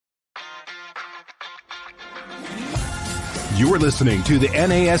You're listening to the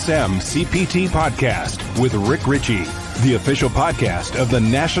NASM CPT Podcast with Rick Ritchie, the official podcast of the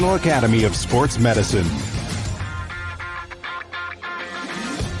National Academy of Sports Medicine.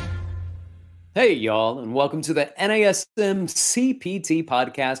 Hey, y'all, and welcome to the NASM CPT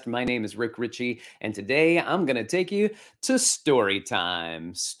Podcast. My name is Rick Ritchie, and today I'm going to take you to story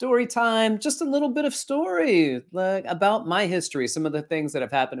time. Story time, just a little bit of story about my history, some of the things that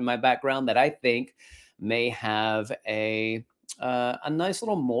have happened in my background that I think may have a nice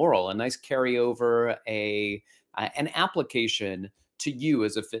little moral, a nice carryover, an application to you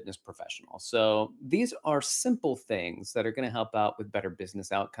as a fitness professional. So these are simple things that are going to help out with better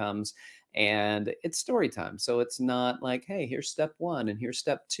business outcomes. And it's story time. So it's not like, hey, here's step one and here's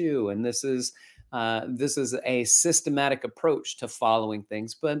step two. And this is a systematic approach to following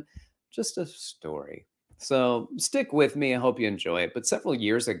things, but just a story. So stick with me. I hope you enjoy it. But several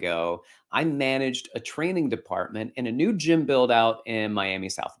years ago, I managed a training department in a new gym build out in Miami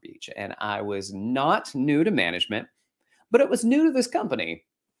South Beach. And I was not new to management, but it was new to this company.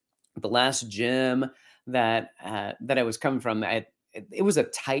 The last gym that I was coming from, it was a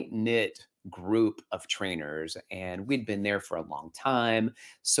tight-knit group of trainers, and we'd been there for a long time.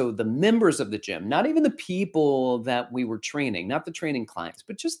 So the members of the gym, not even the people that we were training, not the training clients,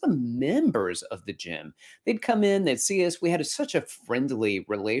 but just the members of the gym, they'd come in, they'd see us. We had such a friendly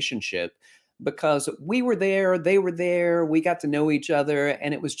relationship because we were there, they were there, we got to know each other,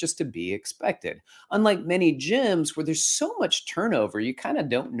 and it was just to be expected. Unlike many gyms where there's so much turnover, you kind of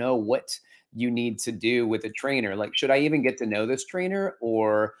don't know what you need to do with a trainer. Like, should I even get to know this trainer,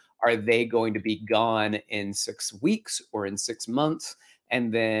 or are they going to be gone in 6 weeks or in 6 months?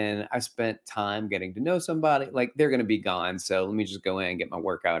 And then I spent time getting to know somebody, like they're going to be gone. So let me just go in and get my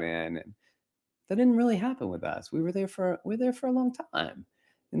workout in. And that didn't really happen with us. We were there for a long time.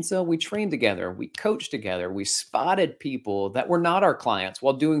 And so we trained together, we coached together, we spotted people that were not our clients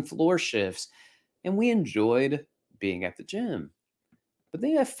while doing floor shifts, and we enjoyed being at the gym. But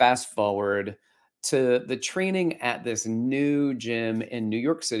then I fast forward to the training at this new gym in New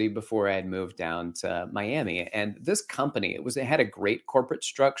York City before I had moved down to Miami. And this company, it had a great corporate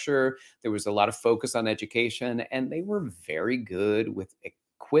structure. There was a lot of focus on education, and they were very good with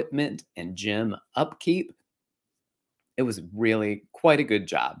equipment and gym upkeep. It was really quite a good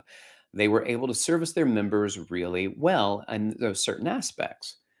job. They were able to service their members really well in those certain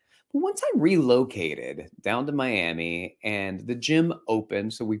aspects. But once I relocated down to Miami and the gym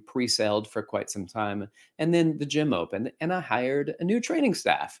opened, so we pre-sailed for quite some time, and then the gym opened and I hired a new training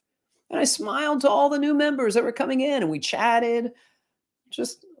staff. And I smiled to all the new members that were coming in, and we chatted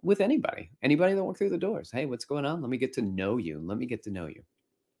just with anybody that walked through the doors. Hey, what's going on? Let me get to know you. Let me get to know you.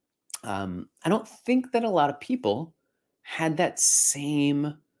 I don't think that a lot of people had that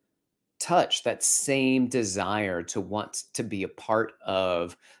same touch, that same desire to want to be a part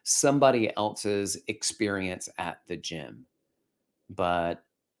of somebody else's experience at the gym. But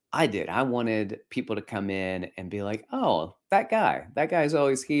I did. I wanted people to come in and be like, oh, that guy's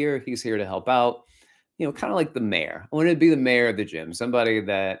always here. He's here to help out. Kind of like the mayor. I wanted to be the mayor of the gym, somebody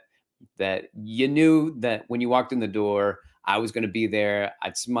that you knew that when you walked in the door, I was going to be there.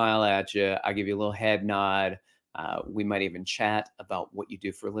 I'd smile at you. I'd give you a little head nod. We might even chat about what you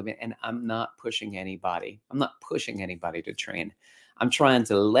do for a living. And I'm not pushing anybody. I'm not pushing anybody to train. I'm trying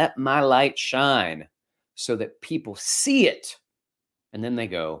to let my light shine so that people see it. And then they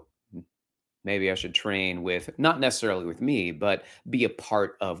go, maybe I should train with, not necessarily with me, but be a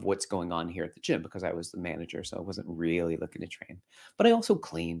part of what's going on here at the gym, because I was the manager. So I wasn't really looking to train. But I also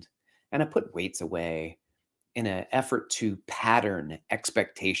cleaned and I put weights away in an effort to pattern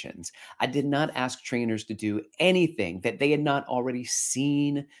expectations. I did not ask trainers to do anything that they had not already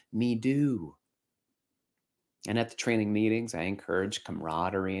seen me do. And at the training meetings, I encouraged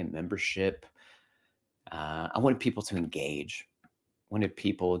camaraderie and membership. I wanted people to engage. Wanted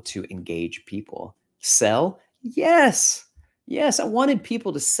people to engage people. Sell? Yes. Yes, I wanted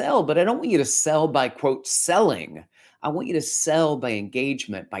people to sell, but I don't want you to sell by, quote, selling. I want you to sell by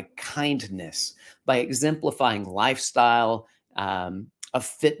engagement, by kindness, by exemplifying lifestyle of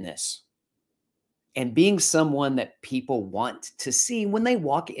fitness, and being someone that people want to see when they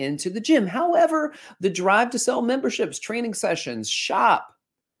walk into the gym. However, the drive to sell memberships, training sessions, shop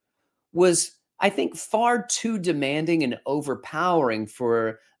was, I think, far too demanding and overpowering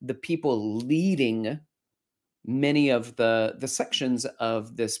for the people leading many of the sections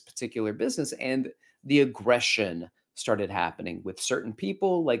of this particular business. And the aggression started happening with certain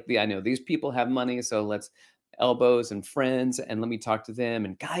people. Like, I know these people have money, so let's elbows and friends, and let me talk to them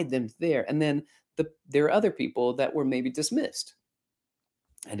and guide them there. And then there are other people that were maybe dismissed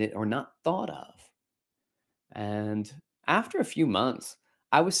or not thought of. And After a few months,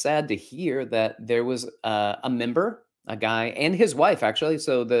 I was sad to hear that there was a member, a guy, and his wife actually.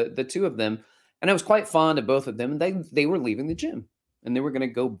 So the two of them, and I was quite fond of both of them. And they were leaving the gym, and they were going to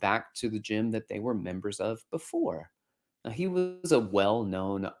go back to the gym that they were members of before. Now, he was a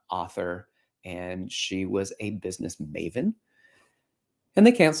well-known author, and she was a business maven. And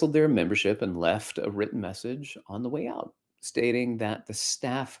they canceled their membership and left a written message on the way out, stating that the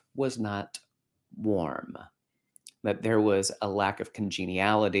staff was not warm, that there was a lack of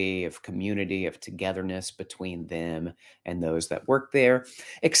congeniality, of community, of togetherness between them and those that worked there,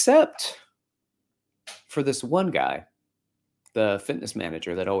 except for this one guy, the fitness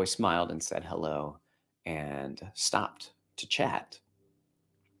manager that always smiled and said hello and stopped to chat.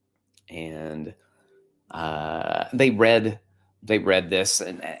 And they read this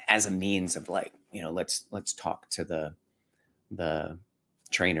and as a means of like, let's talk to the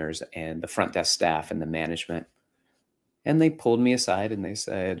trainers and the front desk staff and the management. And they pulled me aside and they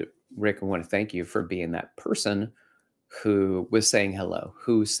said, Rick, I want to thank you for being that person who was saying hello,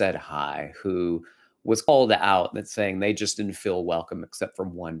 who said hi, who was called out, that's saying they just didn't feel welcome except for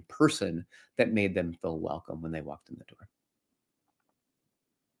one person that made them feel welcome when they walked in the door.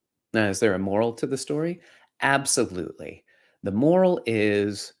 Now, is there a moral to the story? Absolutely. The moral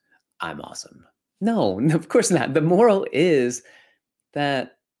is I'm awesome. No, of course not. The moral is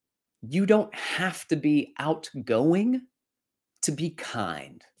that you don't have to be outgoing to be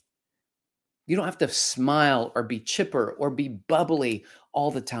kind. You don't have to smile or be chipper or be bubbly all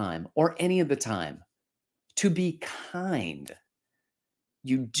the time or any of the time to be kind.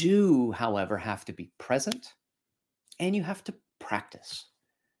 You do, however, have to be present and you have to practice.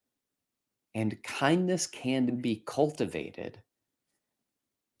 And kindness can be cultivated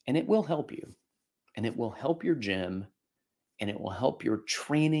and it will help you. And it will help your gym and it will help your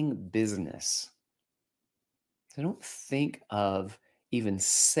training business. So don't think of even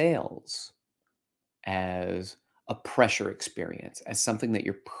sales as a pressure experience, as something that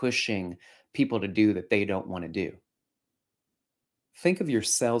you're pushing people to do that they don't want to do. Think of your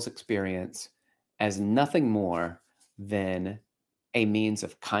sales experience as nothing more than a means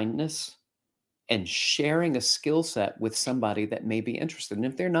of kindness and sharing a skill set with somebody that may be interested. And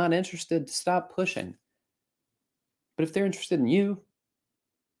if they're not interested, stop pushing. But if they're interested in you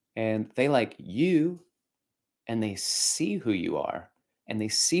and they like you and they see who you are and they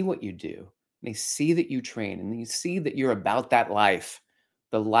see what you do, and they see that you train and they see that you're about that life,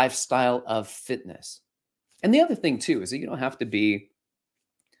 the lifestyle of fitness. And the other thing too is that you don't have to be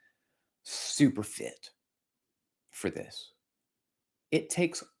super fit for this. It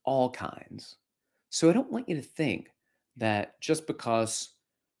takes all kinds. So I don't want you to think that just because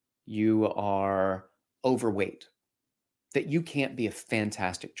you are overweight, that you can't be a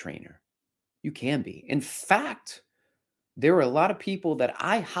fantastic trainer. You can be. In fact, there were a lot of people that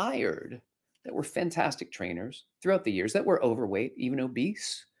I hired that were fantastic trainers throughout the years that were overweight, even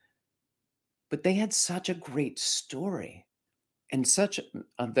obese, but they had such a great story. And such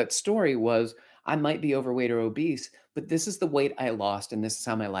that story was I might be overweight or obese, but this is the weight I lost, and this is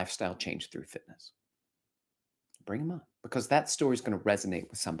how my lifestyle changed through fitness. Bring them up because that story is going to resonate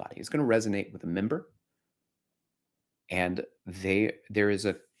with somebody. It's going to resonate with a member. And there is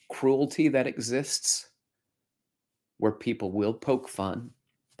a cruelty that exists where people will poke fun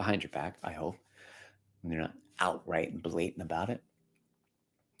behind your back, I hope. And they're not outright and blatant about it.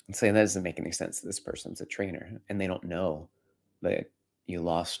 And saying that doesn't make any sense. This person's a trainer and they don't know that you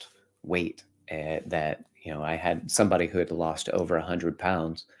lost weight. That, I had somebody who had lost over 100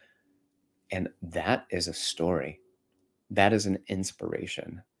 pounds. And that is a story. That is an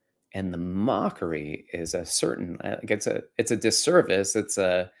inspiration. And the mockery is a certain, it's a disservice. It's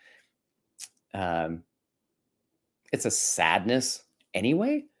a sadness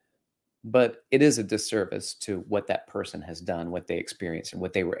anyway, but it is a disservice to what that person has done, what they experienced, and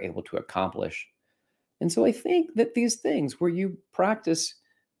what they were able to accomplish. And so I think that these things where you practice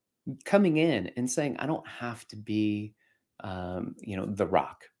coming in and saying, I don't have to be, The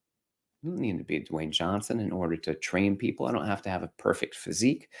Rock. I don't need to be Dwayne Johnson in order to train people. I don't have to have a perfect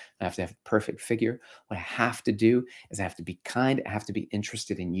physique. I have to have a perfect figure. What I have to do is I have to be kind. I have to be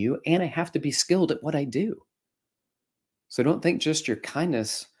interested in you. And I have to be skilled at what I do. So don't think just your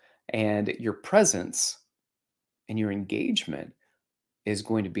kindness and your presence and your engagement is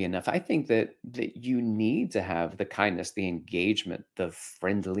going to be enough. I think that you need to have the kindness, the engagement, the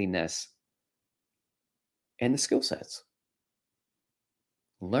friendliness, and the skill sets.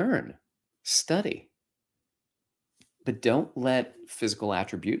 Learn, study, but don't let physical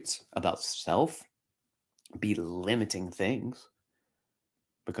attributes about self be limiting things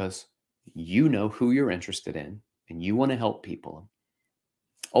because you know who you're interested in and you want to help people,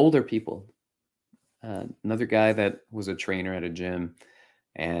 older people. Another guy that was a trainer at a gym,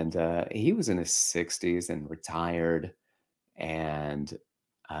 and he was in his 60s and retired, and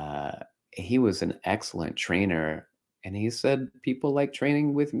uh, he was an excellent trainer. And he said people like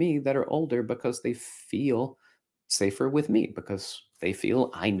training with me that are older because they feel safer with me, because they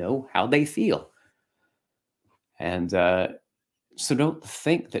feel I know how they feel. And so don't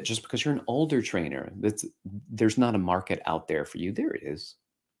think that just because you're an older trainer, there's not a market out there for you. There is.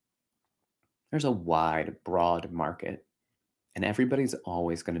 There's a wide, broad market, and everybody's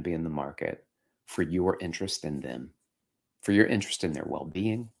always going to be in the market for your interest in them, for your interest in their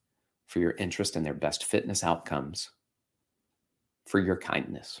well-being, for your interest in their best fitness outcomes, for your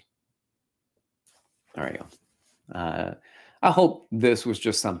kindness. All right, y'all. I hope this was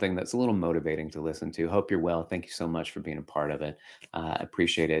just something that's a little motivating to listen to. Hope you're well. Thank you so much for being a part of it. I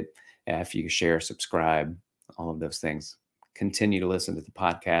appreciate it. If you share, subscribe, all of those things. Continue to listen to the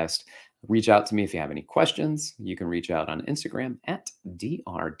podcast. Reach out to me if you have any questions. You can reach out on Instagram at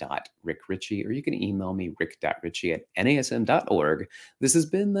dr.rickritchie, or you can email me rick.ritchie@nasm.org. This has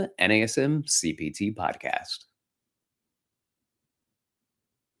been the NASM CPT Podcast.